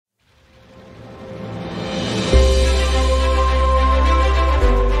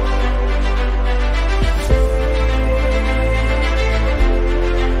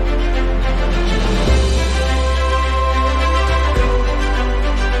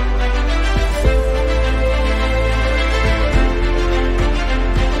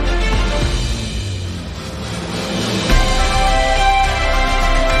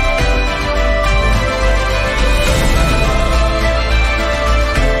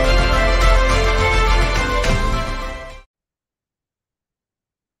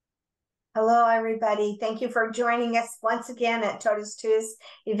Hello, everybody. Thank you for joining us once again at Totus Tues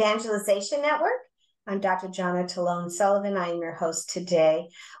Evangelization Network. I'm Dr. Jonna Talone Sullivan. I am your host today.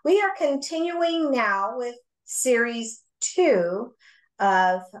 We are continuing now with Series 2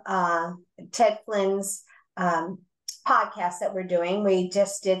 of TedFlynn's podcast that we're doing. We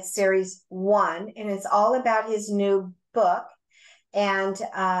just did Series 1, and it's all about his new book, and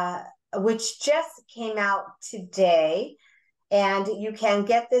which just came out today. And you can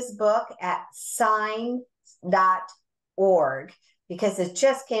get this book at sign.org because it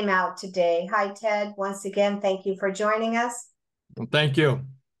just came out today. Hi, Ted. Once again, thank you for joining us. Well, thank you.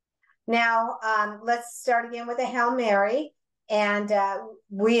 Now, let's start again with a Hail Mary. And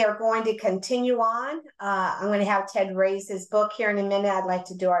we are going to continue on. I'm going to have Ted raise his book here in a minute. I'd like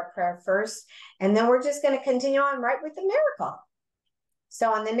to do our prayer first. And then we're just going to continue on right with the miracle.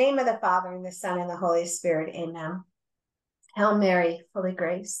 So in the name of the Father, and the Son, and the Holy Spirit, amen. Hail Mary, full of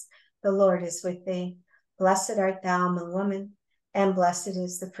grace, the Lord is with thee. Blessed art thou among women, and blessed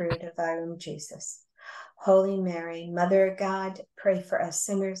is the fruit of thy womb, Jesus. Holy Mary, Mother of God, pray for us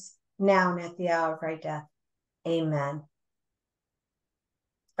sinners, now and at the hour of our death. Amen.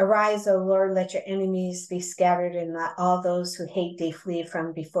 Arise, O Lord, let your enemies be scattered, and let all those who hate thee flee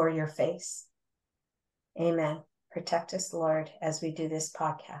from before your face. Amen. Protect us, Lord, as we do this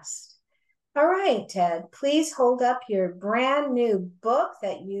podcast. All right, Ted, please hold up your brand new book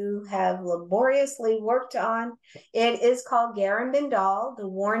that you have laboriously worked on. It is called Garabandal, The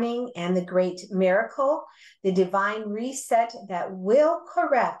Warning and the Great Miracle, the Divine Reset that will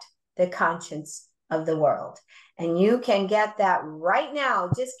correct the conscience of the world. And you can get that right now.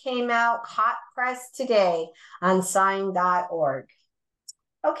 It just came out hot press today on sign.org.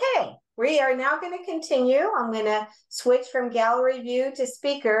 Okay, we are now going to continue. I'm going to switch from gallery view to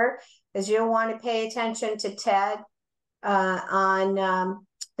speaker, because you'll want to pay attention to Ted on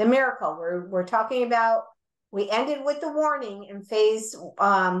the miracle. We're talking about, we ended with the warning in phase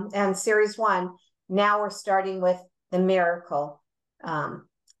and series 1. Now we're starting with the miracle.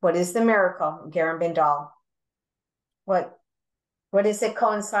 What is the miracle, Garabandal? What does it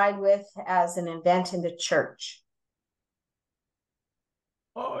coincide with as an event in the church?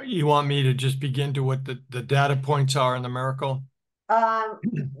 Oh, you want me to just begin to what the data points are in the miracle?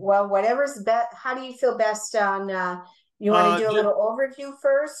 Well, whatever's best. How do you feel best on, you want to do a little overview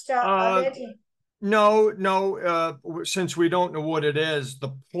first of it? No, since we don't know what it is,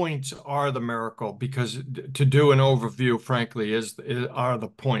 the points are the miracle, because to do an overview, frankly, are the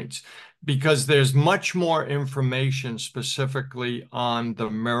points, because there's much more information specifically on the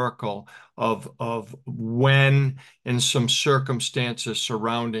miracle of when and some circumstances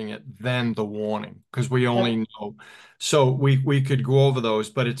surrounding it than the warning, because we only know. So we could go over those,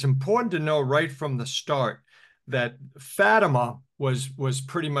 but it's important to know right from the start that Fatima was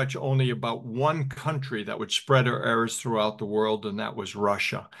pretty much only about one country that would spread her errors throughout the world, and that was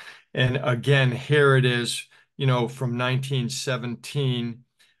Russia. And again, here it is, from 1917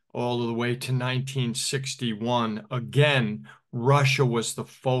 all the way to 1961. Again, Russia was the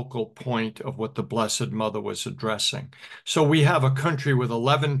focal point of what the Blessed Mother was addressing. So we have a country with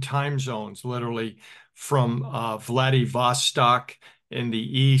 11 time zones, literally from Vladivostok in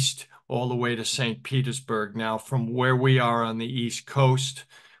the east all the way to St. Petersburg. Now, from where we are on the East Coast,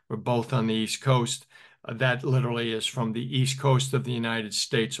 we're both on the East Coast, that literally is from the East Coast of the United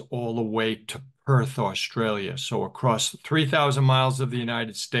States all the way to Perth, Australia. So across 3,000 miles of the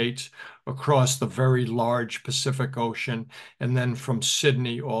United States, across the very large Pacific Ocean, and then from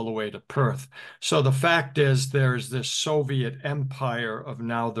Sydney all the way to Perth. So the fact is, there's this Soviet empire of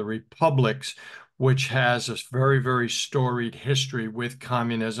now the republics, which has a very, very storied history with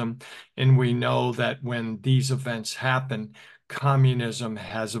communism. And we know that when these events happen, communism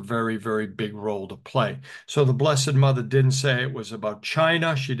has a very, very big role to play. So the Blessed Mother didn't say it was about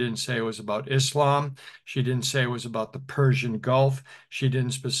China. She didn't say it was about Islam. She didn't say it was about the Persian Gulf. She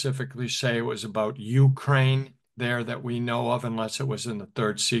didn't specifically say it was about Ukraine there that we know of, unless it was in the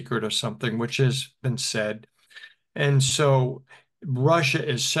Third Secret or something, which has been said. And so Russia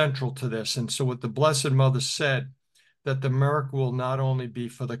is central to this. And so what the Blessed Mother said, that the miracle will not only be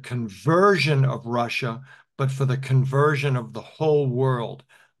for the conversion of Russia, but for the conversion of the whole world.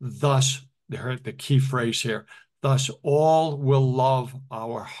 Thus, the key phrase here, thus all will love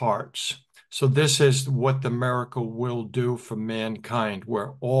our hearts. So this is what the miracle will do for mankind,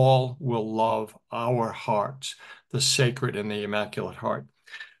 where all will love our hearts, the Sacred and the Immaculate Heart.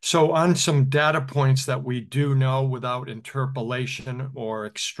 So on some data points that we do know without interpolation or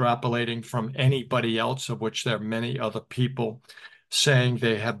extrapolating from anybody else, of which there are many other people saying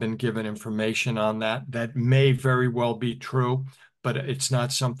they have been given information on that may very well be true, but it's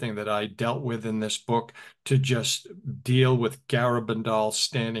not something that I dealt with in this book, to just deal with Garabandal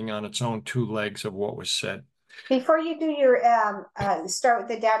standing on its own two legs of what was said. Before you do your start with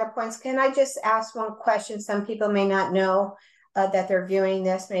the data points, can I just ask one question? Some people may not know that they're viewing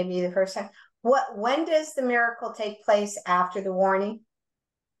this, maybe the first time. When does the miracle take place after the warning?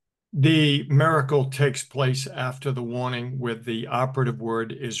 The miracle takes place after the warning, with the operative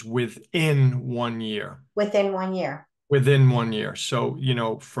word is within 1 year. Within 1 year. Within 1 year. So,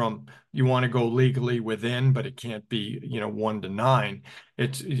 you want to go legally within, but it can't be, 1 to 9.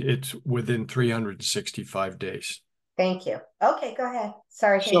 It's within 365 days. Thank you. Okay, go ahead.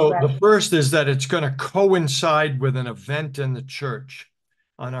 Sorry to So interrupt. the first is that it's going to coincide with an event in the church.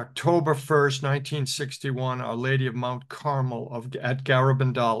 On October 1st, 1961, Our Lady of Mount Carmel at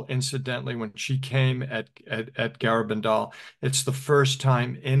Garabandal, incidentally, when she came at Garabandal, it's the first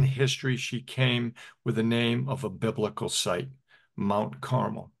time in history she came with the name of a biblical site, Mount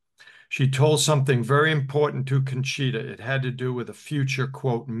Carmel. She told something very important to Conchita. It had to do with a future,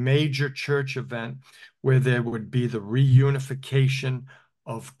 quote, major church event where there would be the reunification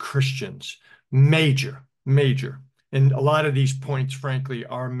of Christians. Major, major. And a lot of these points, frankly,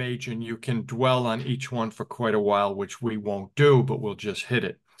 are major, and you can dwell on each one for quite a while, which we won't do, but we'll just hit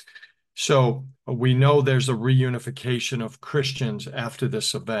it. So we know there's a reunification of Christians after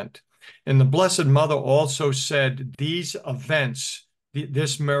this event. And the Blessed Mother also said these events,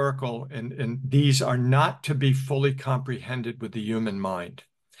 this miracle, and these are not to be fully comprehended with the human mind.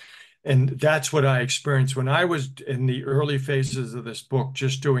 And that's what I experienced when I was in the early phases of this book,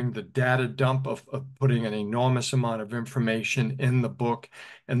 just doing the data dump of putting an enormous amount of information in the book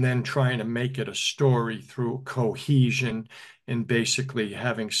and then trying to make it a story through cohesion and basically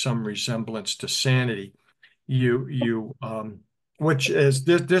having some resemblance to sanity. Which is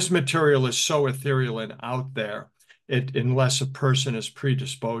this material is so ethereal and out there. Unless a person is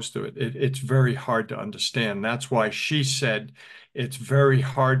predisposed to it, it's very hard to understand. That's why she said it's very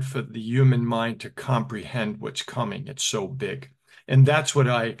hard for the human mind to comprehend what's coming. It's so big. And that's what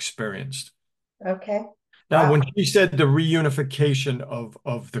I experienced. Okay. Now, Wow. when she said the reunification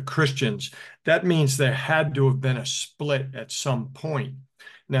of the Christians, that means there had to have been a split at some point.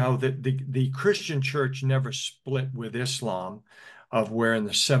 Now, the Christian church never split with Islam, of where in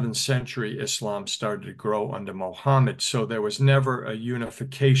the 7th century Islam started to grow under Muhammad. So there was never a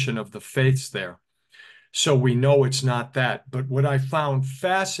unification of the faiths there. So we know it's not that. But what I found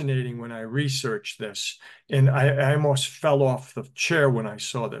fascinating when I researched this, and I almost fell off the chair when I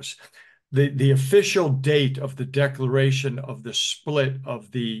saw this, the official date of the declaration of the split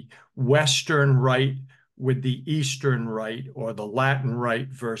of the Western Rite with the Eastern Rite, or the Latin Rite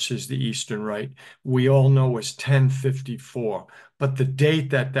versus the Eastern Rite, we all know was 1054. But the date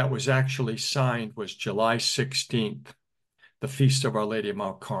that was actually signed was July 16th, the feast of Our Lady of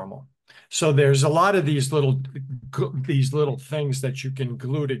Mount Carmel. So there's a lot of these little things that you can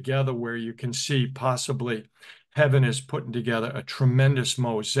glue together where you can see possibly heaven is putting together a tremendous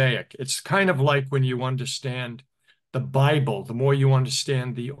mosaic. It's kind of like when you understand the Bible. The more you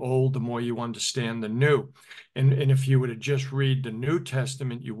understand the old, the more you understand the new. And if you were to just read the New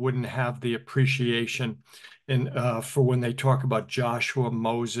Testament, you wouldn't have the appreciation for when they talk about Joshua,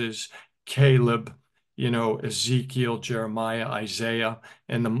 Moses, Caleb, Ezekiel, Jeremiah, Isaiah,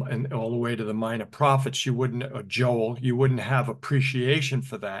 and all the way to the minor prophets. Joel, you wouldn't have appreciation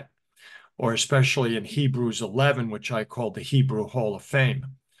for that, or especially in Hebrews 11, which I call the Hebrew Hall of Fame,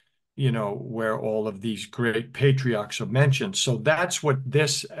 where all of these great patriarchs are mentioned. So that's what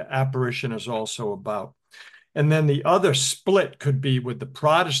this apparition is also about. And then the other split could be with the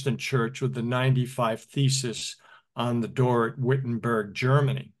Protestant church with the 95 Thesis on the door at Wittenberg,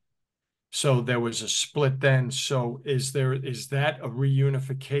 Germany. So there was a split then. So is that a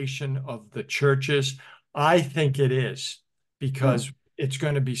reunification of the churches? I think it is, because it's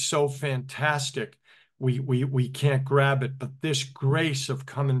going to be so fantastic. We can't grab it, but this grace of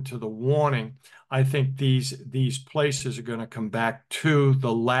coming to the warning, I think these places are going to come back to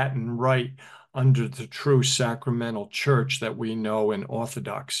the Latin Rite under the true sacramental church that we know in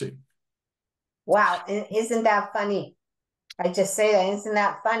Orthodoxy. Wow. Isn't that funny? I just say that. Isn't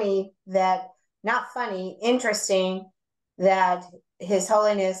that funny not funny, interesting that His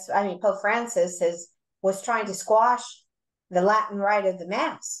Holiness, Pope Francis was trying to squash the Latin Rite of the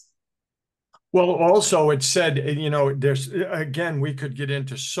Mass. Well, also it said, there's, again, we could get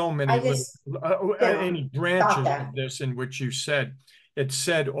into so many any branches of this in which you said. It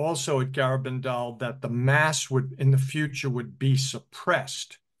said also at Garabandal that the Mass in the future would be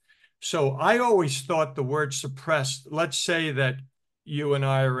suppressed. So I always thought the word suppressed, let's say that you and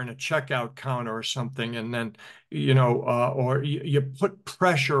I are in a checkout counter or something, and then, or you put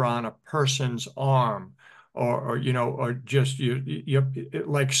pressure on a person's arm, or just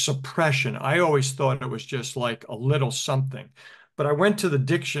like suppression. I always thought it was just like a little something. But I went to the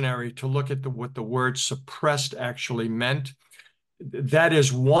dictionary to look at what the word suppressed actually meant. That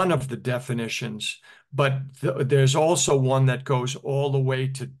is one of the definitions, but there's also one that goes all the way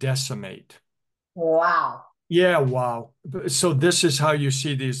to decimate. Wow. Yeah, wow. So this is how you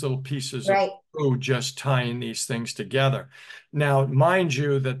see these little pieces of Right. food just tying these things together. Now, mind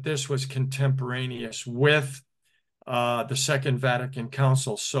you, that this was contemporaneous with the Second Vatican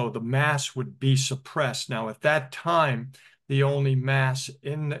Council, so the Mass would be suppressed. Now, at that time, the only Mass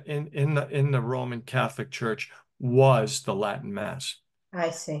in the Roman Catholic Church was the Latin Mass. I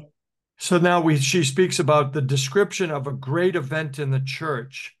see. So now she speaks about the description of a great event in the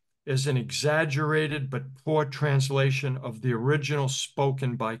church is an exaggerated but poor translation of the original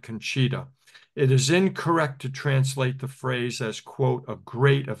spoken by Conchita. It is incorrect to translate the phrase as, quote, a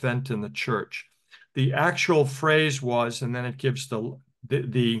great event in the church. The actual phrase was, and then it gives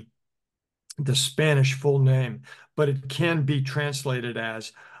the Spanish full name, but it can be translated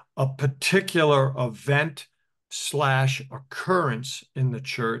as a particular event slash occurrence in the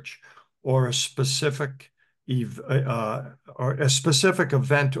church, or a specific or a specific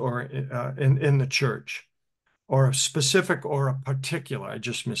event or in the church, or a specific or a particular. I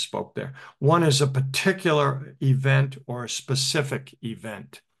just misspoke there. One is a particular event or a specific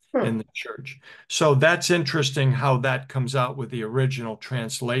event Hmm. in the church. So that's interesting how that comes out with the original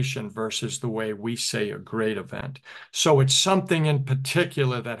translation versus the way we say a great event. So it's something in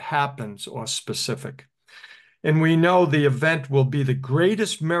particular that happens or specific. And we know the event will be the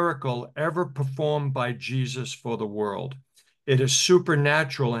greatest miracle ever performed by Jesus for the world. It is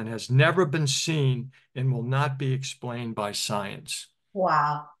supernatural and has never been seen and will not be explained by science.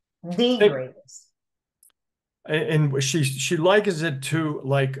 Wow. The Think, greatest. and she likens it to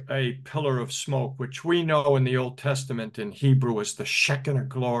like a pillar of smoke, which we know in the Old Testament in Hebrew is the Shekinah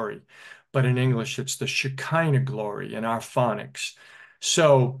glory, but in English it's the Shekinah glory in our phonics.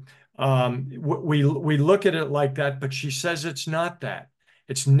 So we look at it like that, but she says it's not that.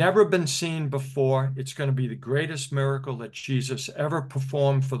 It's never been seen before. It's going to be the greatest miracle that Jesus ever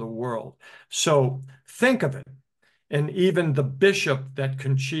performed for the world. So think of it. And even the bishop that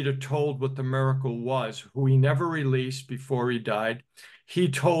Conchita told what the miracle was, who he never released before he died, he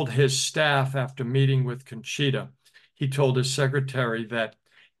told his staff after meeting with Conchita, he told his secretary that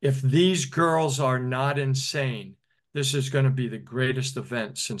if these girls are not insane, this is going to be the greatest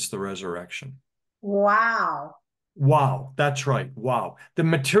event since the resurrection. Wow. Wow, that's right. Wow. The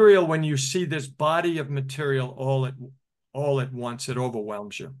material, when you see this body of material all at once, it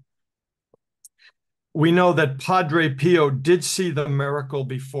overwhelms you. We know that Padre Pio did see the miracle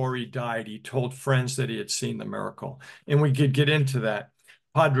before he died. He told friends that he had seen the miracle, and we could get into that.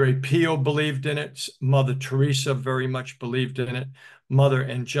 Padre Pio believed in it. Mother Teresa very much believed in it. Mother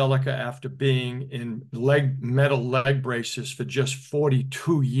Angelica, after being in metal leg braces for just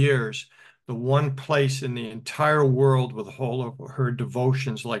 42 years, the one place in the entire world with all of her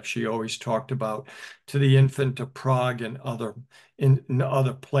devotions, like she always talked about, to the Infant of Prague and in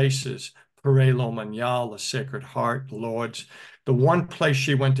other places, Pere Lomanial, the Sacred Heart, Lourdes. The one place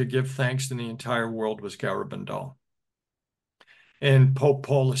she went to give thanks in the entire world was Garabandal. And Pope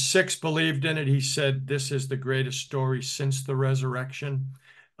Paul VI believed in it. He said, this is the greatest story since the resurrection.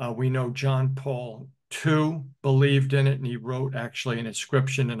 We know John Paul II believed in it, and he wrote actually an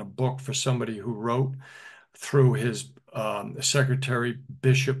inscription in a book for somebody who wrote through his secretary,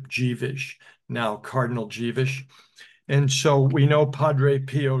 Bishop Jeevish, now Cardinal Jeevish. And so we know Padre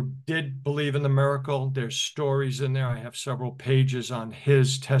Pio did believe in the miracle. There's stories in there. I have several pages on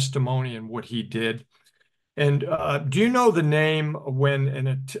his testimony and what he did. And do you know the name when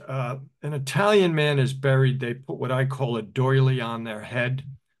an Italian man is buried, they put what I call a doily on their head,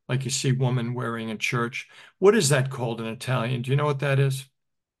 like you see women wearing in church? What is that called in Italian? Do you know what that is?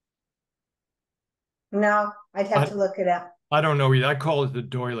 No, I'd have I, to look it up. I don't know either. I call it the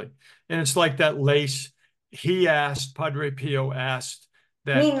doily. And it's like that lace. Padre Pio asked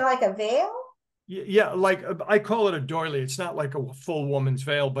You that. mean like a veil? Yeah, like I call it a doily. It's not like a full woman's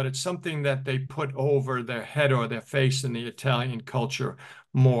veil, but it's something that they put over their head or their face in the Italian culture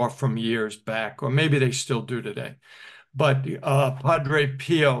more from years back, or maybe they still do today. But Padre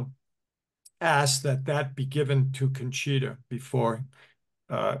Pio asked that that be given to Conchita before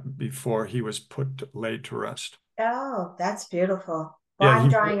he was laid to rest. Oh, that's beautiful. Well, Yeah, I'm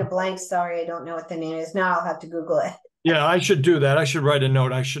drawing a blank. Sorry, I don't know what the name is. Now I'll have to Google it. yeah, I should do that. I should write a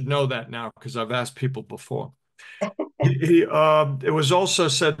note. I should know that now because I've asked people before. It was also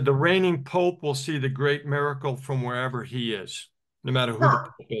said the reigning pope will see the great miracle from wherever he is. No matter who the Huh.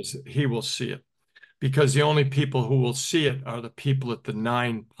 pope is, he will see it. Because the only people who will see it are the people at the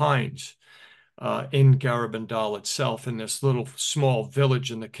Nine Pines in Garabandal itself, in this little small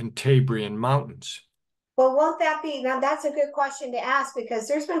village in the Cantabrian Mountains. Well, won't that be now? That's a good question to ask because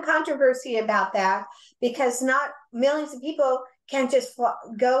there's been controversy about that because not millions of people can just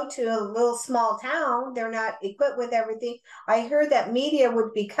go to a little small town. They're not equipped with everything. I heard that media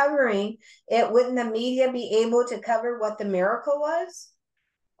would be covering it. Wouldn't the media be able to cover what the miracle was?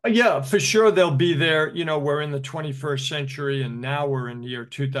 Yeah, for sure they'll be there. You know, we're in the 21st century and now we're in the year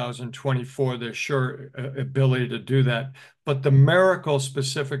 2024. There's sure ability to do that. But the miracle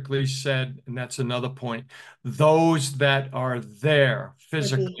specifically said, and that's another point, those that are there Would be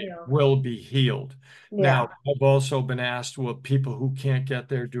physically healed. will be healed. Now, Yeah. I've also been asked, well, people who can't get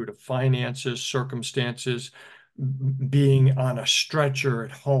there due to finances, circumstances, being on a stretcher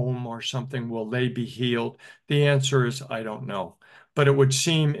at home or something, will they be healed? The answer is, I don't know. But it would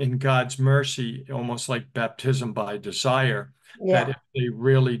seem in God's mercy, almost like baptism by desire, that Yeah. if they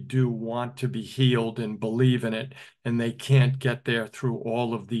really do want to be healed and believe in it, and they can't get there through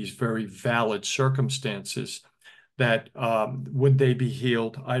all of these very valid circumstances, that would they be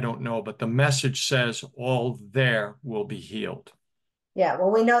healed? I don't know. But the message says all there will be healed. Yeah.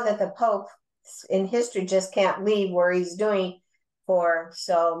 Well, we know that the Pope in history just can't leave where he's doing for.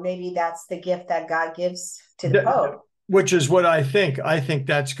 So maybe that's the gift that God gives to the Pope. Which is what I think. I think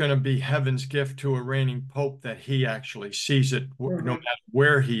that's going to be heaven's gift to a reigning pope, that he actually sees it no matter Mm-hmm.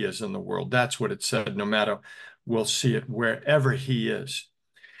 where he is in the world. That's what it said. No matter, we'll see it wherever he is.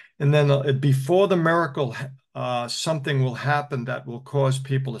 And then before the miracle, something will happen that will cause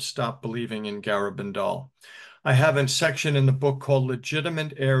people to stop believing in Garabandal. I have a section in the book called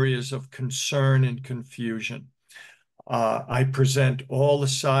Legitimate Areas of Concern and Confusion. I present all the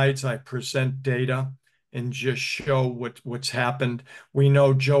sides, I present data, and just show what's happened. We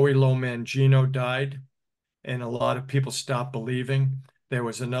know Joey Lomangino died, and a lot of people stopped believing. There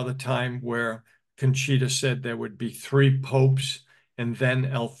was another time where Conchita said there would be three popes, and then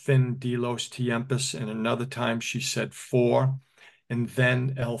El Fin de los Tiempos, and another time she said four, and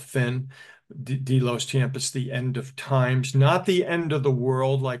then El Fin de los Tiempos, the end of times, not the end of the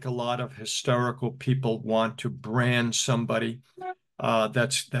world, like a lot of historical people want to brand somebody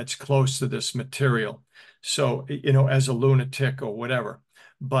that's close to this material. So, you know, as a lunatic or whatever.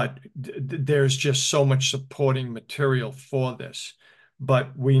 But there's just so much supporting material for this.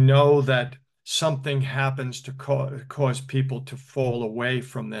 But we know that something happens to cause people to fall away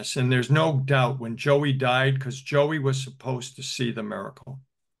from this. And there's no doubt when Joey died, because Joey was supposed to see the miracle.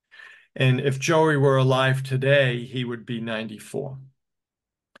 And if Joey were alive today, he would be 94.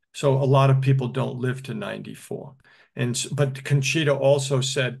 So a lot of people don't live to 94. But Conchita also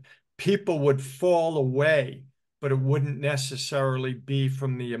said people would fall away, but it wouldn't necessarily be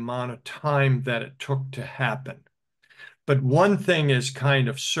from the amount of time that it took to happen. But one thing is kind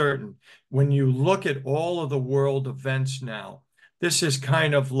of certain. When you look at all of the world events now, this is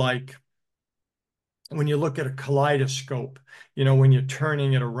kind of like when you look at a kaleidoscope, you know, when you're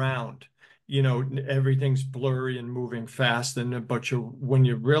turning it around, you know, everything's blurry and moving fast. But when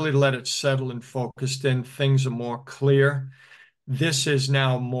you really let it settle and focused in, things are more clear. This is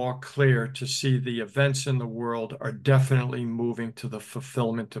now more clear to see the events in the world are definitely moving to the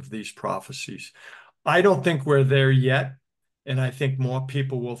fulfillment of these prophecies. I don't think we're there yet. And I think more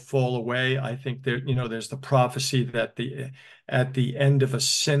people will fall away. I think there, you know, there's the prophecy that at the end of a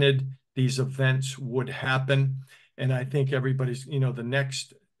synod, these events would happen. And I think everybody's, you know,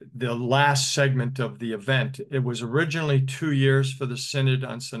 the last segment of the event, it was originally 2 years for the synod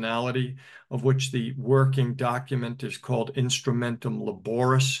on synodality, of which the working document is called Instrumentum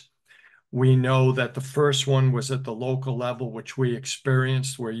Laboris. We know that the first one was at the local level, which we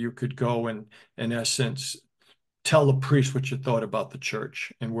experienced, where you could go and, in essence, tell the priest what you thought about the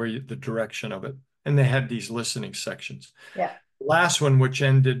church and the direction of it. And they had these listening sections. Yeah. Last one, which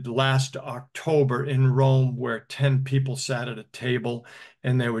ended last October in Rome, where 10 people sat at a table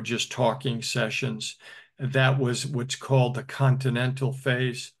and they were just talking sessions. That was what's called the continental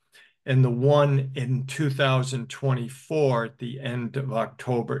phase. And the one in 2024 at the end of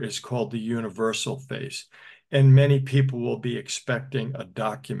October is called the universal phase. And many people will be expecting a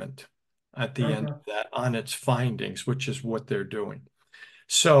document at the end of Mm-hmm. that on its findings, which is what they're doing.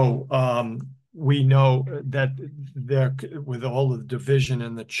 So we know that there, with all the division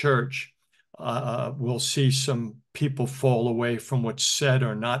in the church, we'll see some people fall away from what's said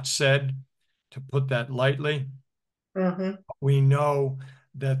or not said, to put that lightly. Mm-hmm. We know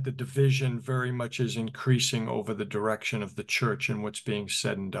that the division very much is increasing over the direction of the church and what's being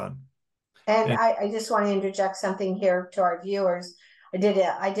said and done. And And I just want to interject something here to our viewers. I did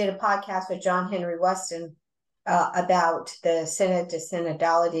a podcast with John Henry Weston about the synod to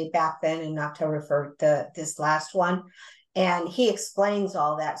synodality back then in October for this last one, and he explains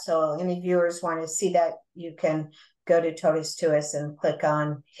all that. So any viewers want to see that, you can go to Totus Tuus and click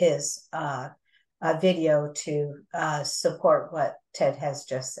on his video to support what Ted has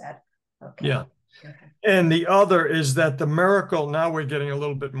just said. Okay. yeah. And the other is that the miracle, now we're getting a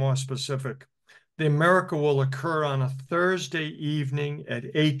little bit more specific. The miracle will occur on a Thursday evening at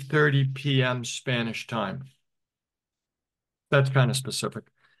 8:30 p.m. Spanish time. That's kind of specific.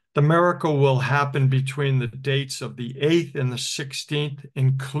 The miracle will happen between the dates of the 8th and the 16th,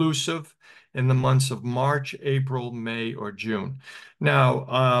 inclusive, in the months of March, April, May, or June. Now,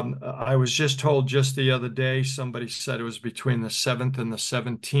 I was just told just the other day, somebody said it was between the 7th and the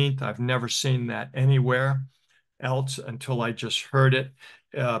 17th. I've never seen that anywhere else until I just heard it.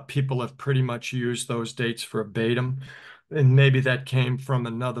 People have pretty much used those dates verbatim. And maybe that came from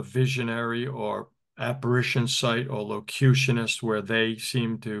another visionary or apparition site or locutionist where they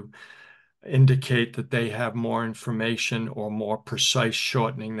seem to indicate that they have more information or more precise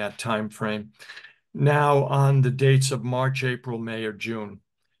shortening that time frame. Now on the dates of March, April, May, or June.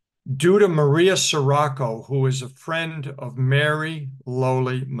 Due to Maria Sirocco, who is a friend of Mary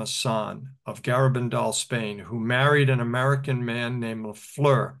Loli Masson of Garabandal, Spain, who married an American man named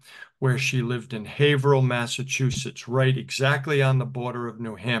Fleur, where she lived in Haverhill, Massachusetts, right exactly on the border of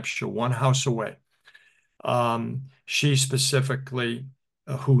New Hampshire, one house away. She specifically,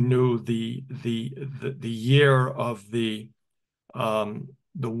 who knew the year of the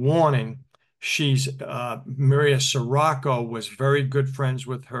warning, she's Maria Sirocco was very good friends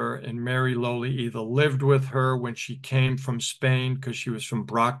with her, and Mary Loli either lived with her when she came from Spain because she was from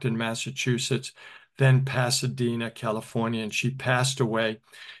Brockton, Massachusetts, then Pasadena, California, and she passed away.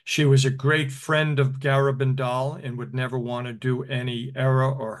 She was a great friend of Garabandal and would never want to do any error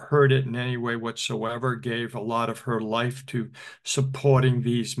or hurt it in any way whatsoever, gave a lot of her life to supporting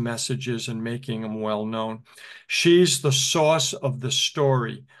these messages and making them well known. She's the source of the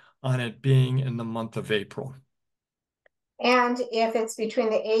story on it being in the month of April. And if it's between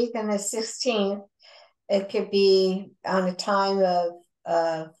the 8th and the 16th, it could be on a time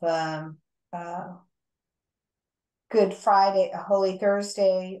of Good Friday, Holy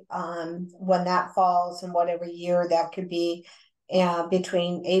Thursday, when that falls, and whatever year that could be,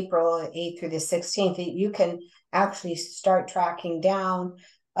 between April 8th through the 16th. You can actually start tracking down,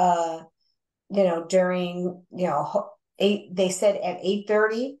 during, they said at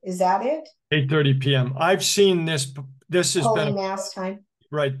 8:30, is that it? 8:30 p.m. I've seen this. This has Holy been Mass time.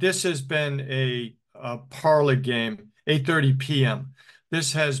 right. This has been a parlor game. 8:30 p.m.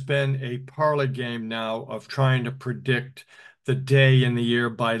 This has been a parlor game now of trying to predict the day in the year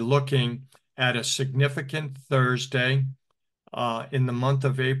by looking at a significant Thursday in the month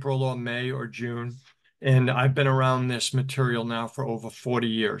of April or May or June. And I've been around this material now for over 40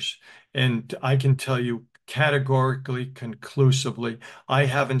 years. And I can tell you categorically, conclusively, I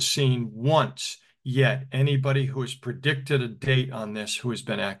haven't seen once yet anybody who has predicted a date on this who has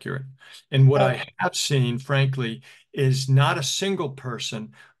been accurate. And what I have seen, frankly, is not a single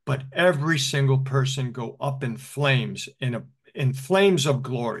person, but every single person go up in flames, in flames of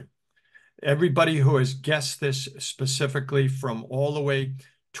glory. Everybody who has guessed this specifically from all the way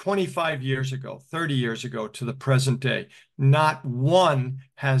 25 years ago, 30 years ago to the present day, not one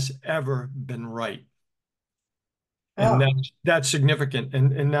has ever been right. And that's significant.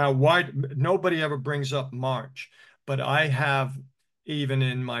 And now why nobody ever brings up March, but I have, even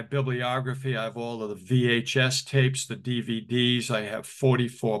in my bibliography, I have all of the VHS tapes, the DVDs. I have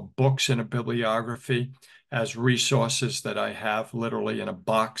 44 books in a bibliography as resources that I have literally in a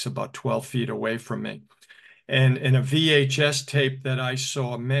box about 12 feet away from me. And in a VHS tape that I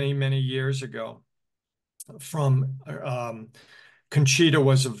saw many, many years ago from Conchita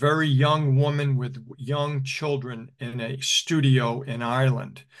was a very young woman with young children in a studio in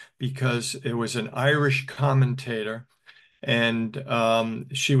Ireland because it was an Irish commentator. And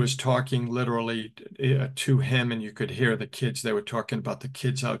she was talking literally to him, and you could hear the kids. They were talking about the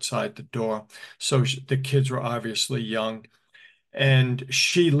kids outside the door. So the kids were obviously young. And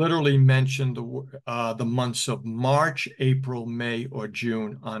she literally mentioned the months of March, April, May, or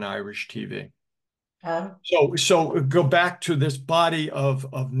June on Irish TV. So go back to this body of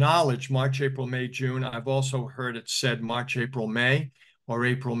knowledge, March, April, May, June. I've also heard it said March, April, May, or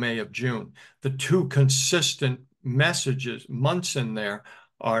April, May of June. The two consistent messages, months in there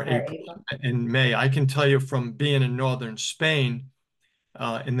are April and May. I can tell you from being in northern Spain,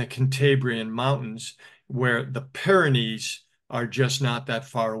 in the Cantabrian Mountains, where the Pyrenees are just not that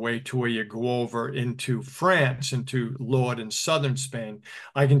far away to where you go over into France, into Lourdes and southern Spain.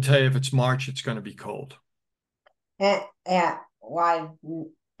 I can tell you if it's March, it's going to be cold. Well, I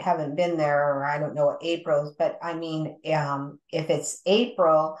haven't been there, or I don't know what April's, but I mean, if it's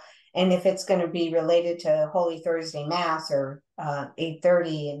April, and if it's going to be related to Holy Thursday Mass, or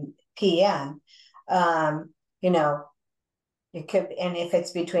 8:30 p.m., you know, it could, and if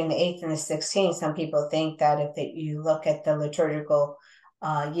it's between the 8th and the 16th, some people think that you look at the liturgical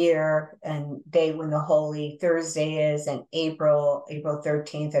year and day when the Holy Thursday is, and April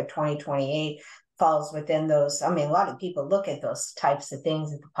 13th of 2028 falls within those. I mean, a lot of people look at those types of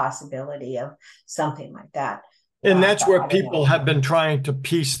things as the possibility of something like that. And that's But where I don't people know. have been trying to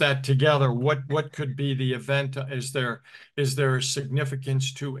piece that together. What could be the event? Is there a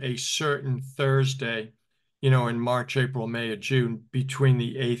significance to a certain Thursday, in March, April, May, or June between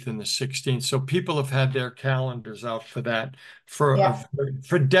the 8th and the 16th? So people have had their calendars out for that Yeah.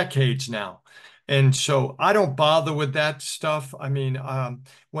 for decades now. And so I don't bother with that stuff. I mean,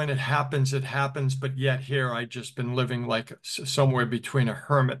 when it happens, it happens. But yet here, I just been living like somewhere between a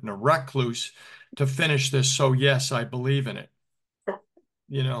hermit and a recluse to finish this. So yes, I believe in it,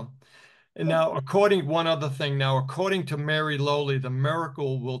 you know. And now, one other thing, now, according to Mary Lowley, the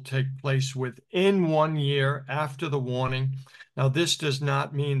miracle will take place within 1 year after the warning. Now, this does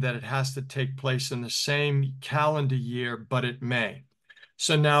not mean that it has to take place in the same calendar year, but it may.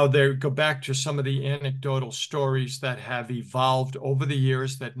 So now they go back to some of the anecdotal stories that have evolved over the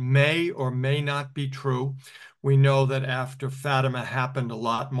years that may or may not be true. We know that after Fatima happened, a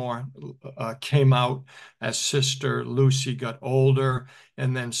lot more came out as Sister Lucy got older,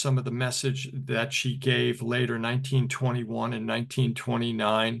 and then some of the message that she gave later, 1921 and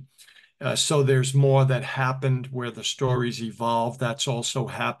 1929. So there's more that happened where the stories evolved. That's also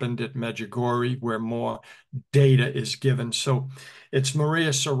happened at Medjugorje, where more data is given. So it's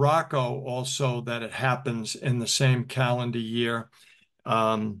Maria Sirocco also that it happens in the same calendar year.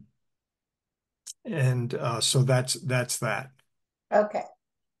 So that's that. Okay.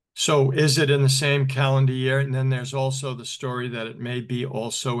 So is it in the same calendar year? And then there's also the story that it may be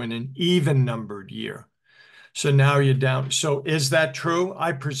also in an even numbered year. So now you're down. So is that true?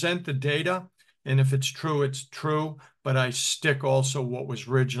 I present the data, and if it's true, it's true. But I stick also what was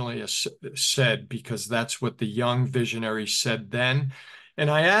originally said, because that's what the young visionary said then.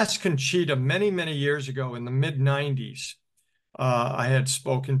 And I asked Conchita many, many years ago in the mid-90s. I had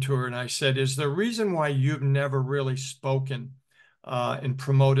spoken to her and I said, is there a reason why you've never really spoken and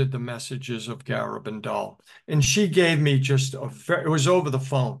promoted the messages of Garabandal? And she gave me it was over the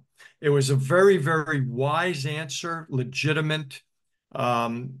phone. It was a very, very wise answer, legitimate,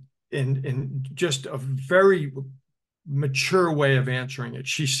 and just a very mature way of answering it.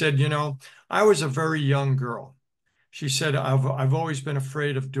 She said, I was a very young girl. She said, I've always been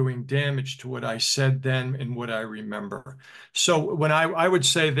afraid of doing damage to what I said then and what I remember. So when I would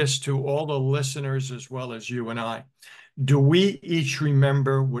say this to all the listeners as well as you and I, do we each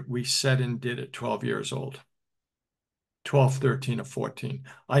remember what we said and did at 12 years old? 12, 13, or 14?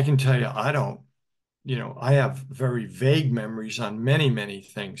 I can tell you, I don't. I have very vague memories on many, many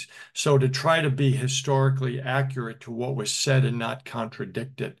things. So to try to be historically accurate to what was said and not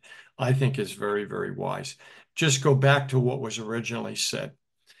contradict it, I think is very, very wise. Just go back to what was originally said.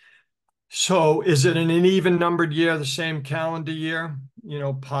 So is it in an even numbered year, the same calendar year?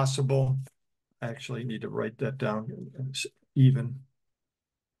 Possible. I actually need to write that down. It's even.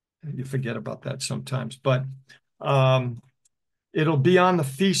 You forget about that sometimes, but it'll be on the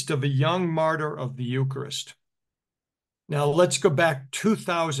feast of a young martyr of the Eucharist. Now let's go back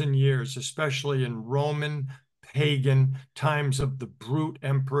 2,000 years, especially in Roman pagan times of the brute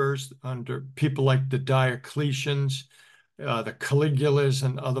emperors under people like the Diocletians, the Caligulas,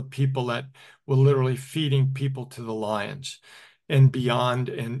 and other people that were literally feeding people to the lions and beyond,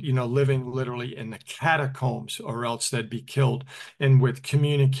 and living literally in the catacombs, or else they'd be killed, and with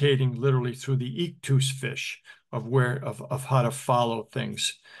communicating literally through the ictus fish of how to follow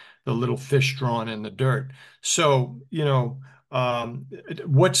things, the little fish drawn in the dirt. So,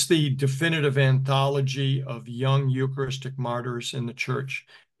 what's the definitive anthology of young Eucharistic martyrs in the church?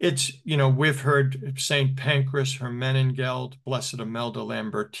 It's, we've heard St. Pancras, Hermenegilda, Blessed Imelda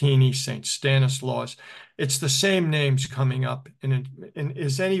Lambertini, St. Stanislaus. It's the same names coming up. And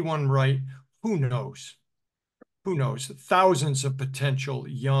is anyone right? Who knows? Who knows? Thousands of potential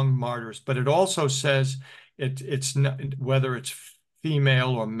young martyrs. But it also says it's not, whether it's female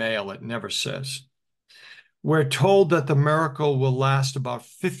or male, it never says. We're told that the miracle will last about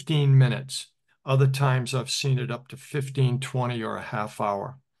 15 minutes. Other times I've seen it up to 15, 20, or a half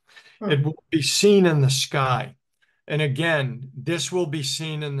hour. Hmm. It will be seen in the sky. And again, this will be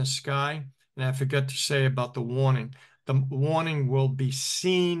seen in the sky. And I forgot to say about the warning. The warning will be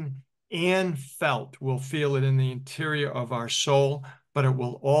seen and felt. We'll feel it in the interior of our soul, but it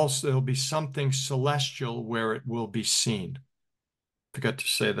will also, there'll be something celestial where it will be seen. Forgot to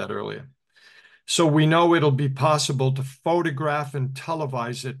say that earlier. So we know it'll be possible to photograph and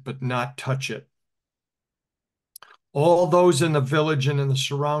televise it, but not touch it. All those in the village and in the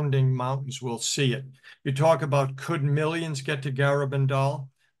surrounding mountains will see it. You talk about could millions get to Garabandal?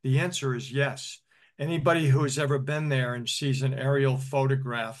 The answer is yes. Anybody who has ever been there and sees an aerial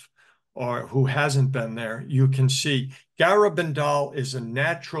photograph or who hasn't been there, you can see Garabandal is a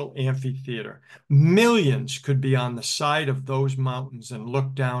natural amphitheater. Millions could be on the side of those mountains and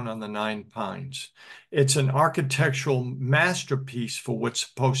look down on the Nine Pines. It's an architectural masterpiece for what's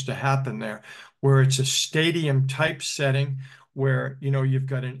supposed to happen there, where it's a stadium type setting where you've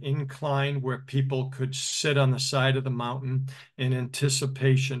got an incline where people could sit on the side of the mountain in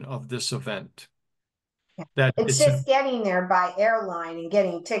anticipation of this event. That It's it's a just getting there by airline and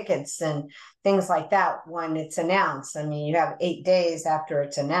getting tickets and things like that when it's announced. I mean, you have 8 days after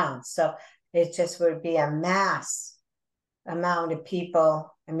it's announced. So it just would be a mass amount of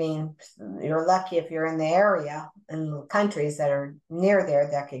people. I mean, you're lucky if you're in the area and countries that are near there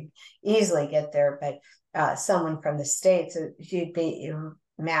that could easily get there. But someone from the States, you'd be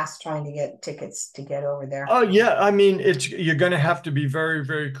mass trying to get tickets to get over there. Oh yeah, I mean you're going to have to be very,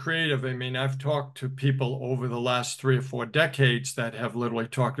 very creative. I mean, I've talked to people over the last 3 or 4 decades that have literally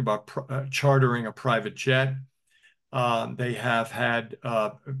talked about chartering a private jet. They have had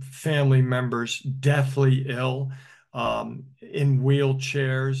family members deathly ill, in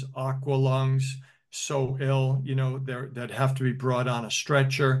wheelchairs, aqua lungs, so ill, that have to be brought on a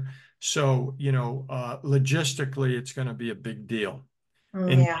stretcher. So, logistically, it's going to be a big deal.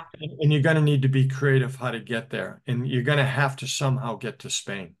 And Yeah. and you're going to need to be creative how to get there, and you're going to have to somehow get to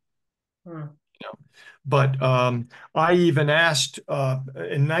Spain. Mm. But I even asked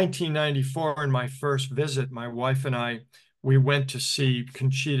in 1994, in my first visit, my wife and I, we went to see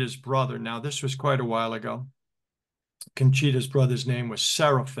Conchita's brother. Now, this was quite a while ago. Conchita's brother's name was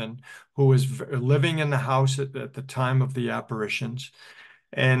Seraphin, who was living in the house at the time of the apparitions.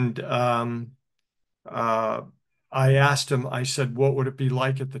 And uh, I asked him, I said, what would it be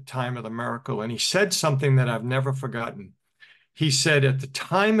like at the time of the miracle? And he said something that I've never forgotten. He said, at the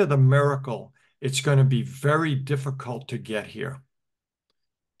time of the miracle, it's going to be very difficult to get here.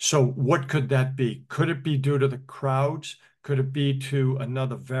 So what could that be? Could it be due to the crowds? Could it be to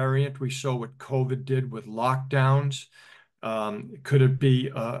another variant? We saw what COVID did with lockdowns. Could it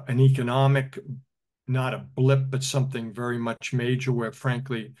be an economic, not a blip, but something very much major where,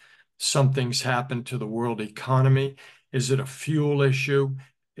 frankly, something's happened to the world economy? Is it a fuel issue?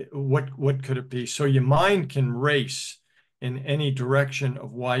 What could it be? So your mind can race in any direction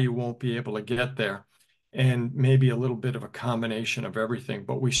of why you won't be able to get there, and maybe a little bit of a combination of everything.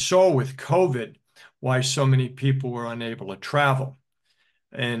 But we saw with COVID why so many people were unable to travel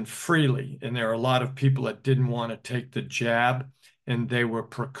and freely. And there are a lot of people that didn't want to take the jab and they were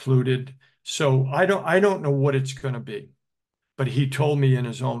precluded. So I don't know what it's going to be, but he told me in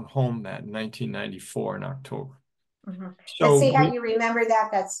his own home that in 1994 in October. Mm-hmm. And So see how we, you remember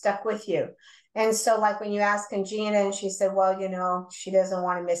that stuck with you. And so, like when you asked Gina, and she said, "Well, she doesn't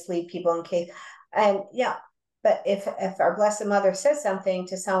want to mislead people in case." And yeah, but if our Blessed Mother says something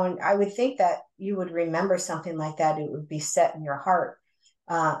to someone, I would think that you would remember something like that. It would be set in your heart,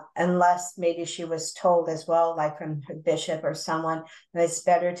 unless maybe she was told as well, like from her bishop or someone, that it's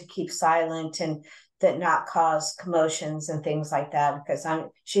better to keep silent and that not cause commotions and things like that. Because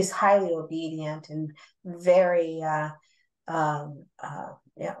she's highly obedient and very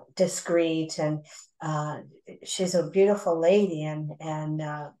discreet, and she's a beautiful lady, and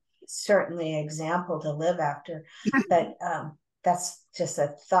certainly an example to live after. But that's just a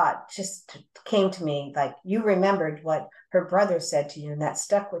thought just came to me, like you remembered what her brother said to you and that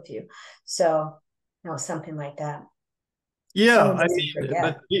stuck with you. So something like that. yeah, Someone I doesn't mean,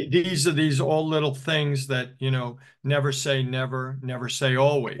 but forget. these are these all little things that, never say never, never say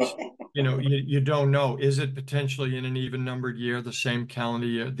always. You don't know. Is it potentially in an even numbered year, the same calendar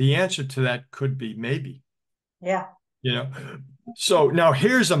year? The answer to that could be maybe, Yeah. you know. So now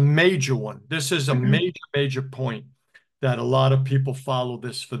here's a major one. This is a major, major point that a lot of people follow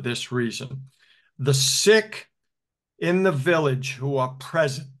this for this reason. The sick in the village who are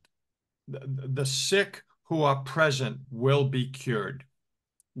present, the sick who are present will be cured.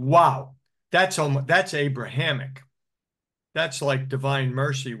 Wow, that's Abrahamic. That's like divine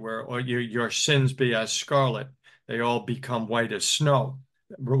mercy, where or your sins be as scarlet, they all become white as snow,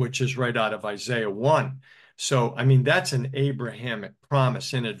 which is right out of Isaiah 1. So, I mean, that's an Abrahamic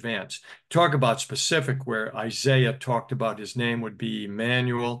promise in advance. Talk about specific, where Isaiah talked about his name would be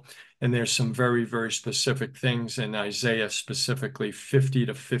Emmanuel. And there's some very, very specific things in Isaiah, specifically 50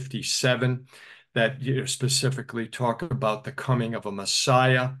 to 57, that specifically talk about the coming of a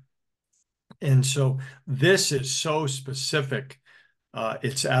Messiah. And so this is so specific.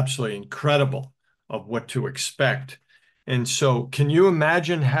 It's absolutely incredible of what to expect. And so, can you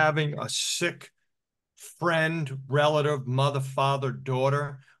imagine having a sick friend, relative, mother, father,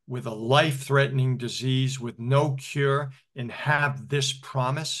 daughter with a life-threatening disease with no cure and have this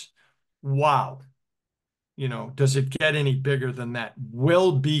promise? Wow. Does it get any bigger than that?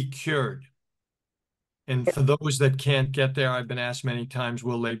 Will be cured. And for those that can't get there, I've been asked many times,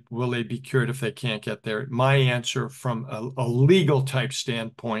 will they be cured if they can't get there? My answer from a legal type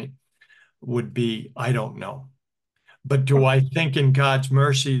standpoint would be, I don't know. But do I think in God's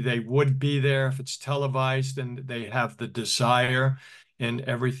mercy they would be there if it's televised and they have the desire and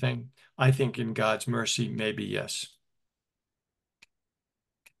everything? I think in God's mercy, maybe yes.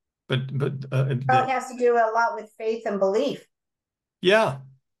 Well, it has to do a lot with faith and belief. Yeah,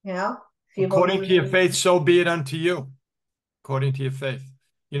 If you according to your believe. faith, so be it unto you. According to your faith.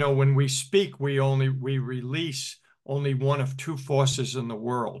 When we speak, we release only one of two forces in the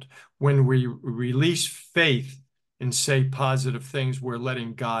world. When we release faith and say positive things, we're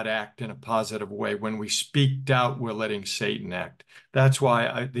letting God act in a positive way. When we speak doubt, we're letting Satan act. That's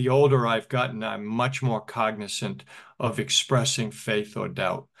why the older I've gotten, I'm much more cognizant of expressing faith or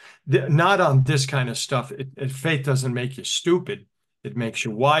doubt. Not on this kind of stuff. Faith doesn't make you stupid. It makes you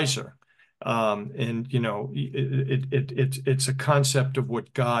wiser. It's a concept of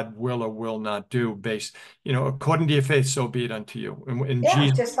what God will or will not do based, according to your faith, so be it unto you. And Yeah,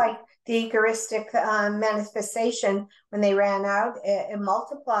 Jesus, just like the Eucharistic manifestation, when they ran out, it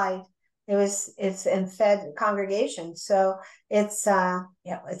multiplied. It's and fed congregation. So it's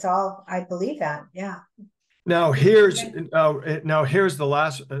it's all, I believe that. Yeah. now here's the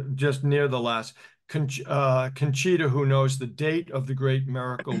last, just near the last. Conchita, who knows the date of the great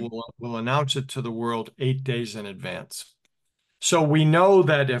miracle, will announce it to the world 8 days in advance. So we know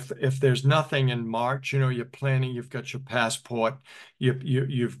that if there's nothing in March, you're planning, you've got your passport,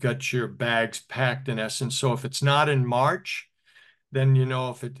 you've got your bags packed in essence. So if it's not in March, then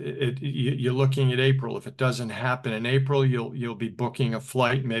if you're looking at April. If it doesn't happen in April, you'll be booking a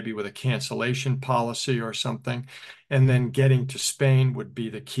flight, maybe with a cancellation policy or something, and then getting to Spain would be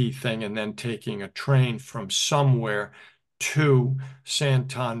the key thing, and then taking a train from somewhere to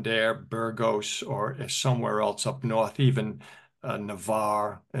Santander, Burgos, or somewhere else up north, even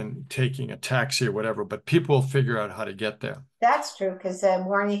Navarre, and taking a taxi or whatever. But people will figure out how to get there. That's true, because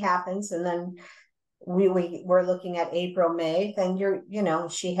warning happens, and then we're looking at April, May. Then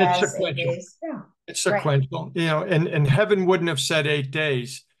she It's has eight sequential. days. Yeah, It's right, sequential, and heaven wouldn't have said 8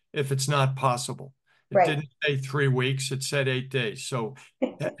 days if it's not possible. It right. didn't say 3 weeks, it said 8 days. So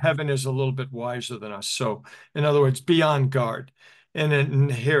heaven is a little bit wiser than us. So, in other words, be on guard. And then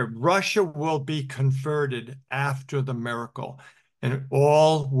here, Russia will be converted after the miracle, and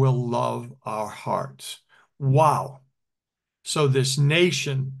all will love our hearts. Wow. So this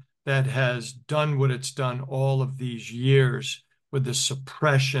nation that has done what it's done all of these years with the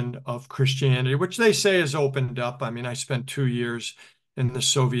suppression of Christianity, which they say has opened up. I mean, I spent 2 years in the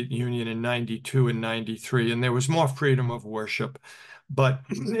Soviet Union in 92 and 93, and there was more freedom of worship, but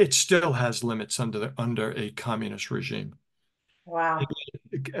it still has limits under a communist regime. Wow.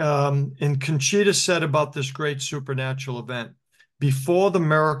 And Conchita said about this great supernatural event, before the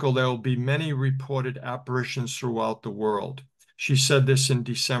miracle, there will be many reported apparitions throughout the world. She said this in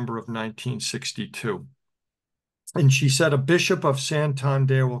December of 1962. And she said, a bishop of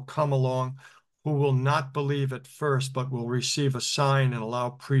Santander will come along who will not believe at first, but will receive a sign and allow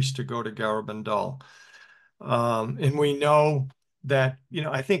priests to go to Garabandal. And we know that,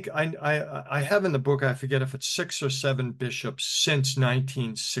 I think I have in the book, I forget if it's 6 or 7 bishops since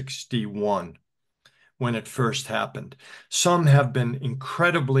 1961 when it first happened. Some have been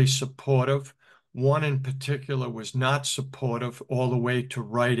incredibly supportive. One in particular was not supportive, all the way to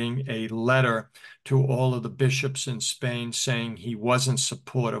writing a letter to all of the bishops in Spain saying he wasn't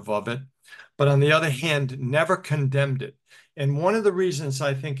supportive of it. But on the other hand, never condemned it. And one of the reasons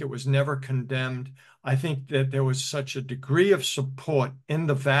I think it was never condemned, I think that there was such a degree of support in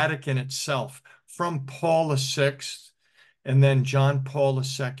the Vatican itself from Paul VI and then John Paul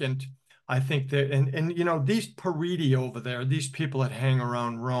II. I think that, and these Paridi over there, these people that hang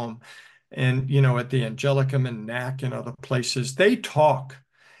around Rome, and at the Angelicum and NAC and other places, they talk.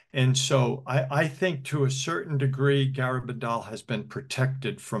 And so I think to a certain degree, Garabandal has been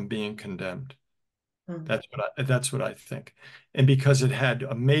protected from being condemned. Mm. That's what I think. And because it had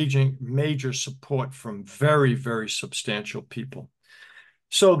a major support from very, very substantial people.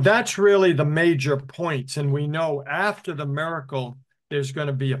 So that's really the major points. And we know after the miracle, there's going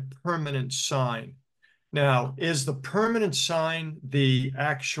to be a permanent sign. Now, is the permanent sign the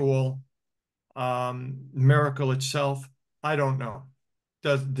actual miracle itself? I don't know.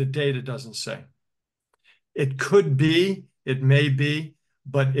 The data doesn't say. It could be, it may be,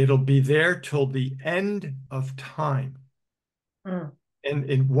 but it'll be there till the end of time. Mm. And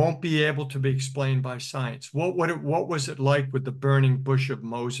it won't be able to be explained by science. What was it like with the burning bush of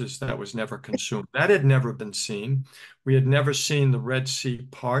Moses that was never consumed? That had never been seen. We had never seen the Red Sea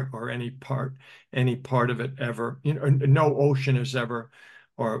part or any part of it ever. No ocean has ever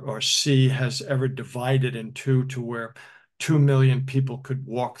or sea has ever divided in two to where 2 million people could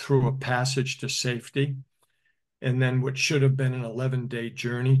walk through a passage to safety. And then what should have been an 11-day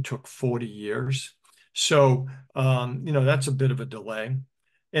journey took 40 years. So, that's a bit of a delay.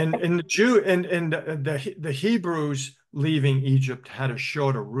 And the Jew and the Hebrews leaving Egypt had a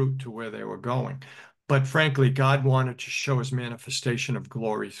shorter route to where they were going. But frankly, God wanted to show his manifestation of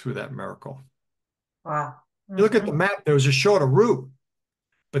glory through that miracle. Wow. You look at the Mm-hmm. map, there was a shorter route,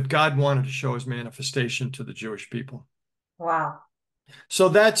 but God wanted to show his manifestation to the Jewish people. Wow. So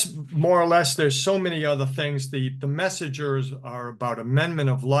that's more or less, there's so many other things. The messengers are about amendment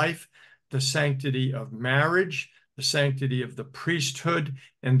of life, the sanctity of marriage, the sanctity of the priesthood,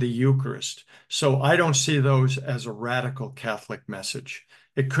 and the Eucharist. So I don't see those as a radical Catholic message.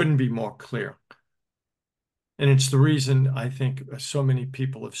 It couldn't be more clear. And it's the reason I think so many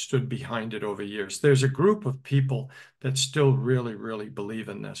people have stood behind it over years. There's a group of people that still really, really believe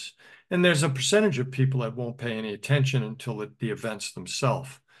in this. And there's a percentage of people that won't pay any attention until the events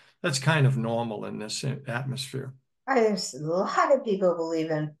themselves. That's kind of normal in this atmosphere. There's a lot of people who believe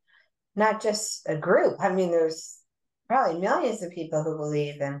in not just a group. I mean, there's probably millions of people who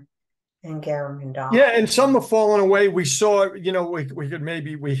believe in Garabandal. Yeah, and some have fallen away. We saw, we could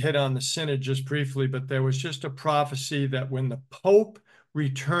maybe we hit on the synod just briefly, but there was just a prophecy that when the Pope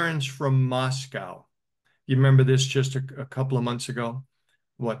returns from Moscow, you remember this just a couple of months ago,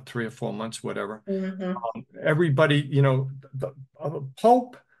 what, 3 or 4 months, whatever. Mm-hmm. Everybody, the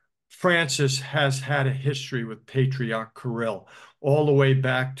Pope Francis has had a history with Patriarch Kirill all the way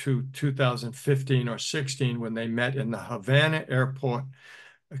back to 2015 or 16 when they met in the Havana,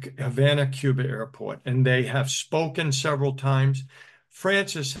 Cuba airport, and they have spoken several times.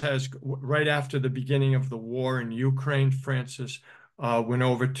 Francis has, right after the beginning of the war in Ukraine, Francis went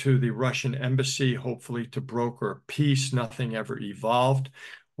over to the Russian embassy, hopefully to broker peace. Nothing ever evolved.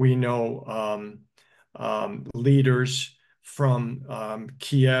 We know leaders from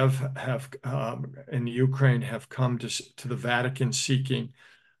Kiev have in Ukraine have come to the Vatican seeking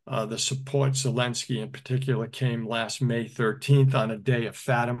the support. Zelensky in particular came last May 13th on a day of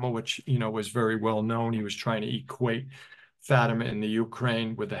Fatima, which, was very well known. He was trying to equate Fatima in the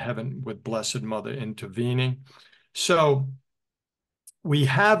Ukraine with with Blessed Mother intervening. So we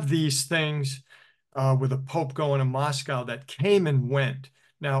have these things with the Pope going to Moscow that came and went.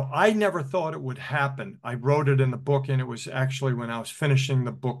 Now, I never thought it would happen. I wrote it in the book, and it was actually when I was finishing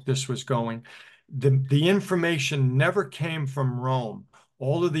the book, this was going. The information never came from Rome.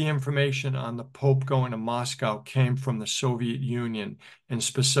 All of the information on the Pope going to Moscow came from the Soviet Union and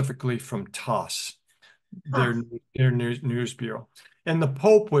specifically from TASS, Huh. their news bureau. And the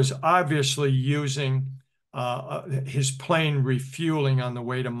Pope was obviously using his plane refueling on the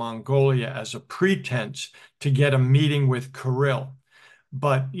way to Mongolia as a pretense to get a meeting with Kirill.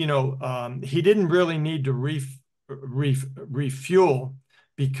 But, he didn't really need to refuel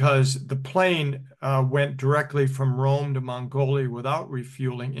because the plane went directly from Rome to Mongolia without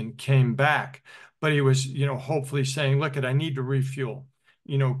refueling and came back. But he was, hopefully saying, look, I need to refuel.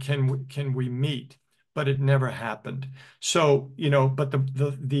 Can we meet? But it never happened. So, but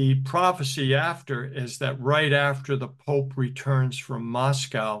the prophecy after is that right after the Pope returns from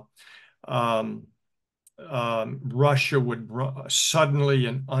Moscow, um, Russia would suddenly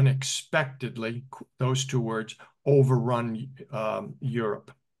and unexpectedly, those two words, overrun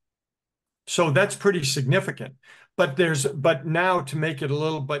Europe. So that's pretty significant. But now to make it a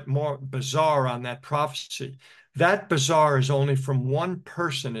little bit more bizarre on that prophecy, that bizarre is only from one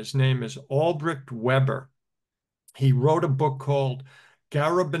person. His name is Albrecht Weber. He wrote a book called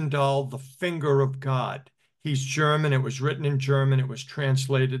Garabandal, The Finger of God. He's German. It was written in German. It was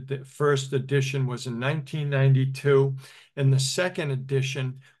translated. The first edition was in 1992, and the second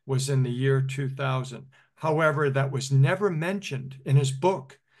edition was in the year 2000. However, that was never mentioned in his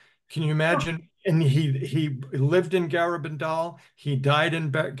book. Can you imagine? And he lived in Garabandal. He died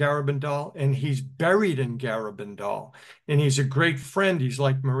in Garabandal, and he's buried in Garabandal. And he's a great friend. He's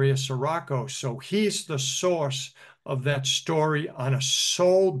like Maria Sirocco. So he's the source of that story on a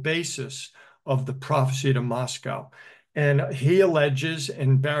sole basis of the prophecy to Moscow. And he alleges,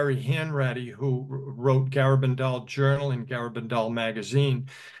 and Barry Hanratty, who wrote Garabandal Journal and Garabandal Magazine,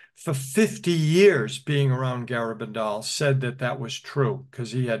 for 50 years being around Garabandal, said that that was true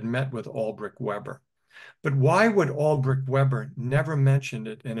because he had met with Aldrich Weber. But why would Aldrich Weber never mention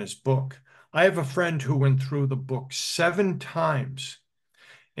it in his book? I have a friend who went through the book 7 times,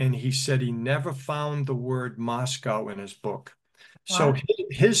 and he said he never found the word Moscow in his book. So Wow.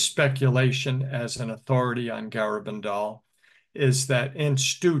 his speculation as an authority on Garabandal is that, and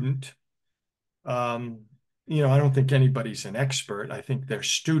student, um, I don't think anybody's an expert. I think they're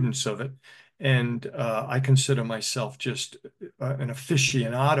students of it. And I consider myself just an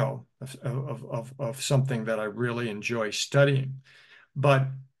aficionado of something that I really enjoy studying. But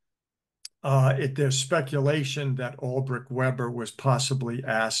there's speculation that Aldrich Weber was possibly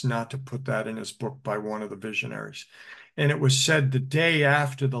asked not to put that in his book by one of the visionaries. And it was said the day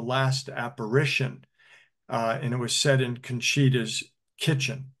after the last apparition, and it was said in Conchita's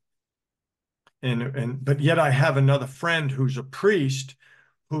kitchen. But yet I have another friend who's a priest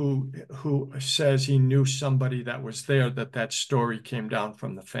who says he knew somebody that was there, that story came down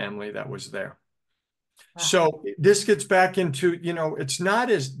from the family that was there. So this gets back into, it's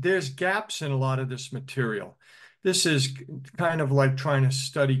not as there's gaps in a lot of this material. This is kind of like trying to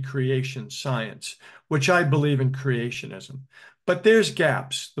study creation science, which I believe in creationism. But there's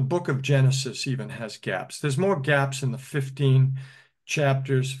gaps. The book of Genesis even has gaps. There's more gaps in the first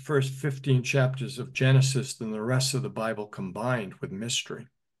 15 chapters of Genesis than the rest of the Bible combined with mystery.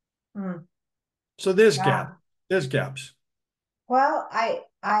 Mm. So there's Wow. gaps. There's gaps. Well,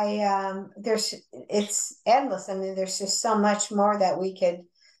 it's endless. I mean, there's just so much more that we could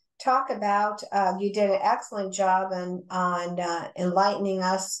talk about. You did an excellent job on enlightening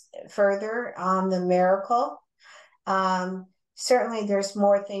us further on the miracle. Certainly, there's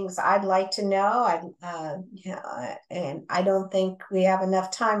more things I'd like to know. And I don't think we have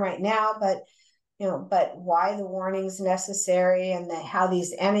enough time right now, but why the warning's necessary and how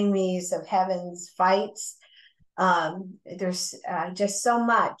these enemies of heaven's fights. There's just so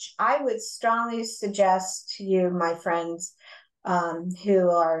much. I would strongly suggest to you, my friends, who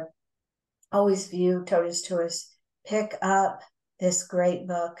are always view totus tuus, pick up this great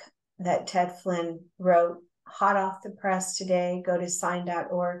book that TedFlynn wrote, hot off the press today. Go to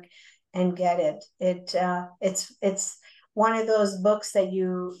sign.org and get it. It's one of those books that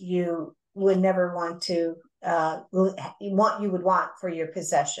you would never want to you would want for your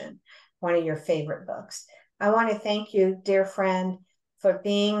possession. One of your favorite books. I want to thank you, dear friend, for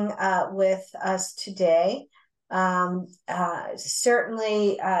being with us today.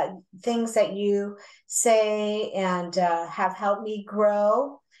 Certainly, things that you say and have helped me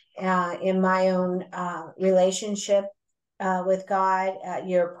grow in my own relationship with God.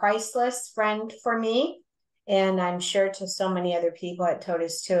 You're a priceless friend for me, and I'm sure to so many other people at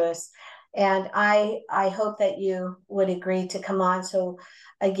Totus Tuus. And I hope that you would agree to come on. So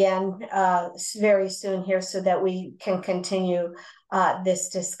again, very soon here, so that we can continue this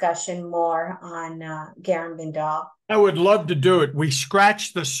discussion more on Garabandal. I would love to do it. We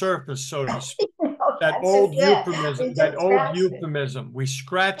scratched the surface, so to speak. That That's just old it. We euphemism, that just old scratched it. euphemism. We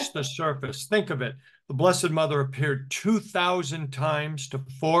scratched the surface. Think of it. The Blessed Mother appeared 2,000 times to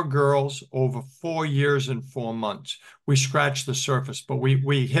 4 girls over 4 years and 4 months. We scratched the surface, but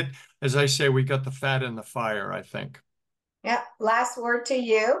we hit, as I say, we got the fat in the fire, I think. Yeah. Last word to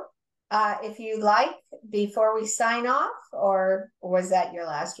you. If you like, before we sign off, or was that your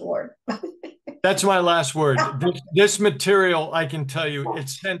last word? That's my last word. This material, I can tell you, it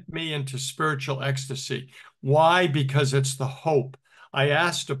sent me into spiritual ecstasy. Why? Because it's the hope. I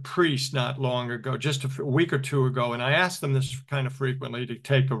asked a priest not long ago, just a week or two ago, and I asked them this kind of frequently, to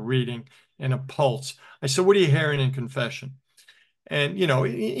take a reading and a pulse. I said, "What are you hearing in confession?" And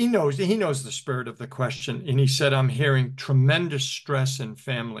he knows the spirit of the question, and he said, "I'm hearing tremendous stress in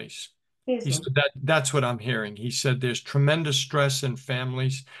families." Excuse He me. said that's what I'm hearing. He said there's tremendous stress in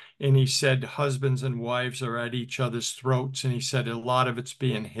families, and he said husbands and wives are at each other's throats, and he said a lot of it's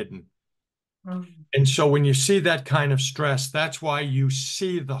being hidden. Mm. And so when you see that kind of stress, that's why you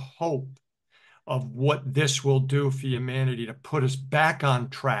see the hope of what this will do for humanity, to put us back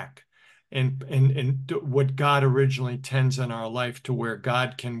on track. and what God originally intends in our life, to where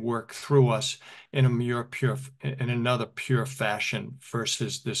God can work through us in another pure fashion,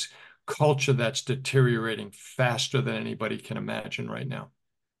 versus this culture that's deteriorating faster than anybody can imagine right now.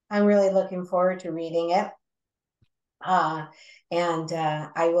 I'm really looking forward to reading it. Uh, and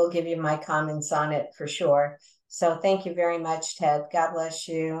I will give you my comments on it for sure. So thank you very much, Ted. God bless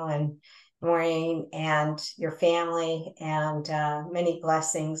you and Maureen and your family, and many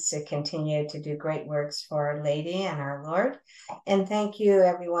blessings to continue to do great works for Our Lady and our Lord. And thank you,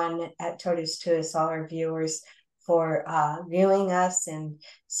 everyone at Totus Tuus, all our viewers, for viewing us and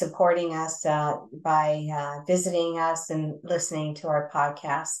supporting us by visiting us and listening to our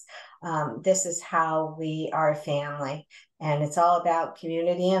podcast. This is how we are a family, and it's all about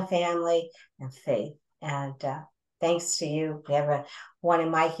community and family and faith. And thanks to you. We have one of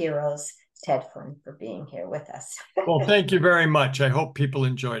my heroes, TedFlynn, for being here with us. Well, thank you very much. I hope people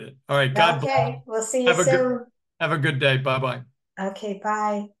enjoyed it. All right. God bless. Okay, we'll see you soon. Have a good day. Bye-bye. Okay,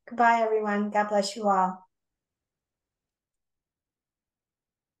 bye. Goodbye, everyone. God bless you all.